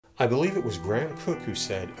I believe it was Graham Cooke who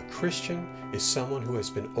said, "A Christian is someone who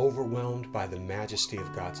has been overwhelmed by the majesty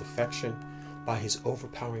of God's affection, by his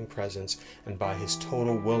overpowering presence, and by his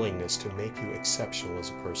total willingness to make you exceptional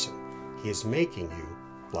as a person. He is making you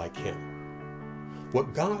like him."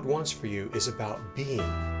 What God wants for you is about being,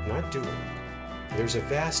 not doing. There's a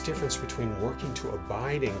vast difference between working to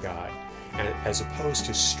abide in God as opposed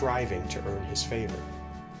to striving to earn his favor.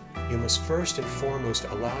 You must first and foremost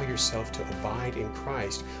allow yourself to abide in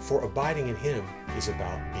Christ, for abiding in him is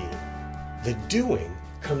about being. The doing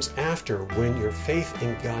comes after, when your faith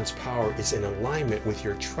in God's power is in alignment with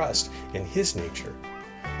your trust in his nature.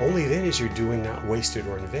 Only then is your doing not wasted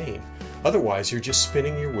or in vain. Otherwise, you're just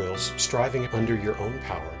spinning your wheels, striving under your own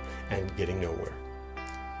power, and getting nowhere.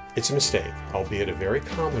 It's a mistake, albeit a very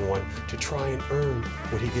common one, to try and earn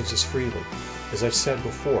what he gives us freely. As I've said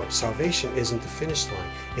before, salvation isn't the finish line,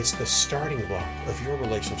 it's the starting block of your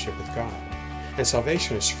relationship with God. And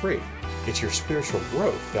salvation is free. It's your spiritual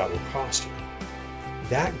growth that will cost you.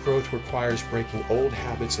 That growth requires breaking old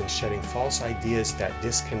habits and shedding false ideas that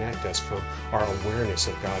disconnect us from our awareness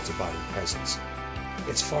of God's abiding presence.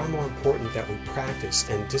 It's far more important that we practice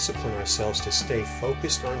and discipline ourselves to stay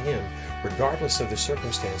focused on him regardless of the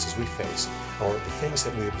circumstances we face or the things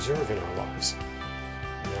that we observe in our lives.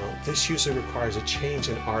 Now, this usually requires a change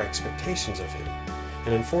in our expectations of him.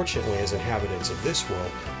 And unfortunately, as inhabitants of this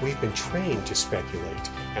world, we've been trained to speculate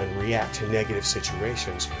and react to negative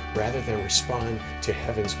situations rather than respond to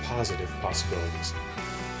heaven's positive possibilities.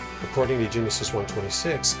 According to Genesis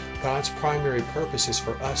 1:26, God's primary purpose is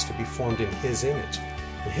for us to be formed in his image,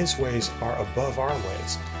 and his ways are above our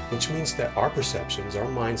ways, which means that our perceptions, our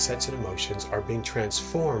mindsets, and emotions are being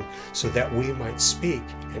transformed so that we might speak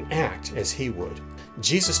and act as he would.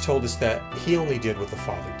 Jesus told us that he only did what the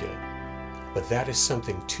Father did, but that is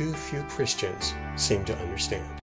something too few Christians seem to understand.